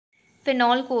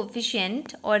Phenol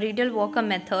coefficient or Rideal Walker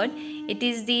method. It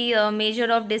is the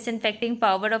measure of disinfecting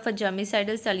power of a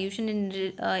germicidal solution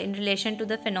in relation to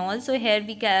the phenol. So here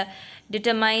we can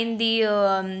determine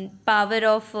the power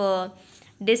of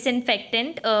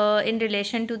disinfectant in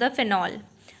relation to the phenol.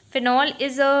 Phenol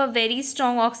is a very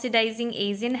strong oxidizing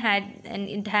agent and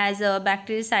it has a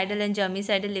bactericidal and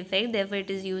germicidal effect. Therefore, it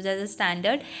is used as a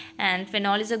standard, and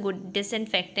phenol is a good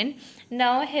disinfectant.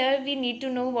 Now, here we need to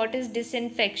know what is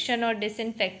disinfection or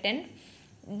disinfectant.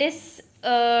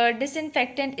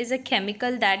 Disinfectant is a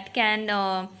chemical that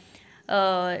can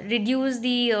reduce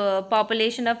the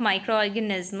population of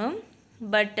microorganism,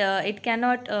 but it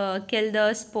cannot kill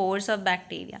the spores of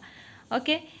bacteria.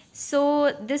 Okay,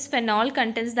 so this phenol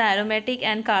contains the aromatic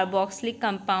and carboxylic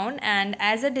compound, and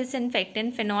as a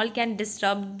disinfectant, phenol can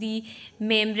disrupt the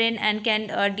membrane and can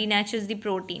denature the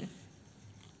protein.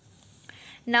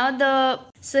 Now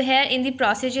so here in the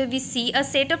procedure we see a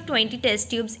set of 20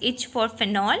 test tubes each for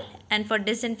phenol, and for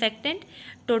disinfectant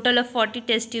total of 40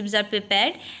 test tubes are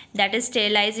prepared, that is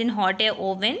sterilized in hot air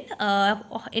oven.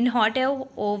 In hot air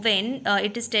oven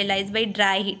it is sterilized by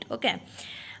dry heat. Okay,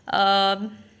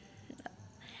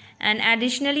 and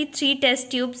additionally 3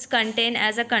 test tubes contained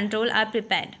as a control are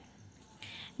prepared.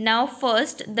 Now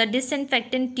first the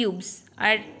disinfectant tubes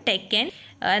are taken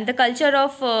and the culture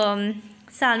of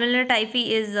Salmonella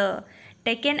typhi is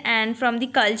taken, and from the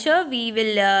culture we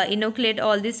will inoculate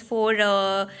all these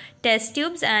 4 test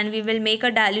tubes, and we will make a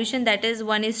dilution that is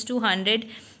 1:100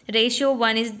 ratio.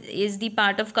 1 is the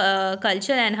part of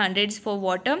culture and 100 is for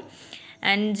water,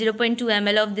 and 0.2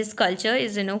 ml of this culture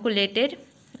is inoculated,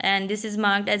 and this is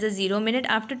marked as a 0 minute.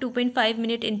 After 2.5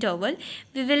 minute interval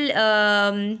we will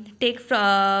take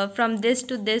from this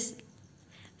to this,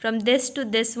 from this to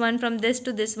this one, from this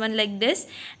to this one, like this,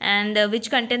 and which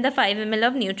contain the 5 ml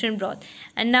of nutrient broth.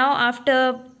 And now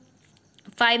after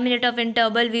 5 minute of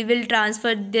interval we will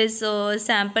transfer this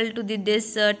sample to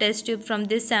this test tube, from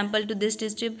this sample to this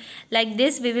test tube, like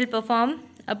this. We will perform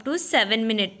up to 7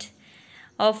 minutes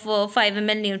of 5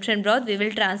 ml nutrient broth. We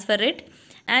will transfer it,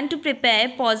 and to prepare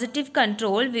positive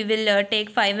control we will take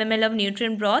 5 ml of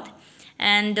nutrient broth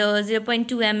and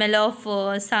 0.2 ml of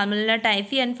Salmonella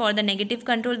typhi, and for the negative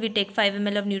control we take 5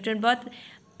 ml of nutrient broth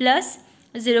plus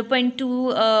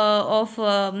 0.2 of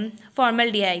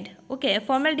formaldehyde. Okay,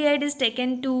 formaldehyde is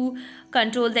taken to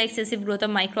control the excessive growth of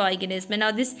microorganisms.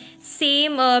 Now this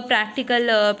same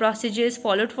practical procedure is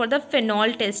followed for the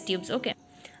phenol test tubes. Okay,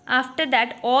 after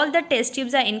that all the test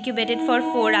tubes are incubated for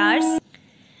 4 hours.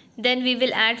 Then we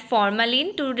will add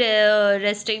formalin to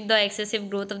restrict the excessive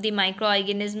growth of the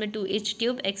microorganism to each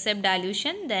tube except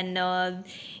dilution. Then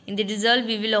in the result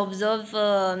we will observe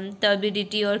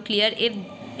turbidity or clear.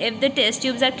 If the test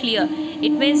tubes are clear,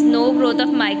 it means no growth of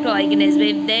microorganism.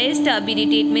 If there is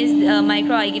turbidity, it means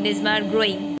microorganisms are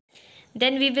growing.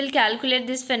 Then we will calculate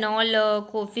this phenol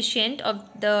coefficient of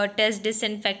the test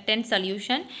disinfectant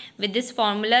solution with this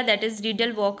formula, that is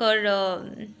Rideal Walker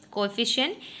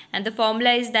coefficient, and the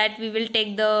formula is that we will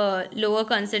take the lower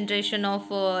concentration of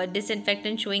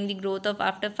disinfectant showing the growth of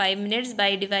after 5 minutes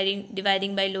by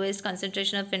dividing by lowest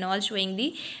concentration of phenol showing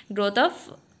the growth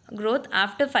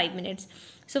after 5 minutes.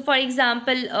 So for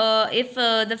example, if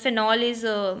the phenol is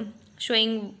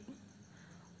showing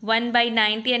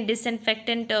 1/90 and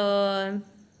disinfectant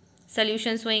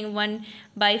solution showing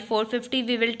 1/450,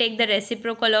 we will take the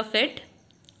reciprocal of it.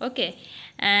 Okay,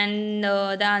 and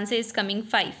the answer is coming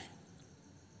 5.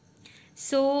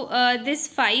 So this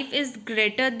 5 is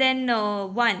greater than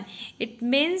 1. It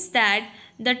means that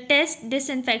the test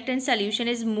disinfectant solution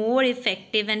is more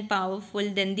effective and powerful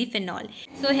than the phenol.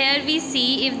 So here we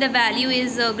see if the value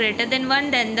is greater than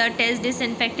 1, then the test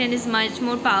disinfectant is much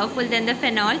more powerful than the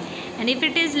phenol, and if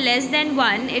it is less than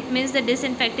 1, it means the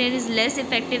disinfectant is less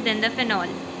effective than the phenol.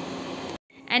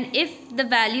 And if the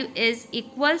value is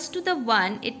equals to the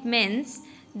 1, it means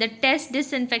the test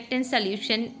disinfectant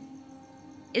solution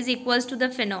is equals to the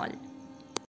phenol.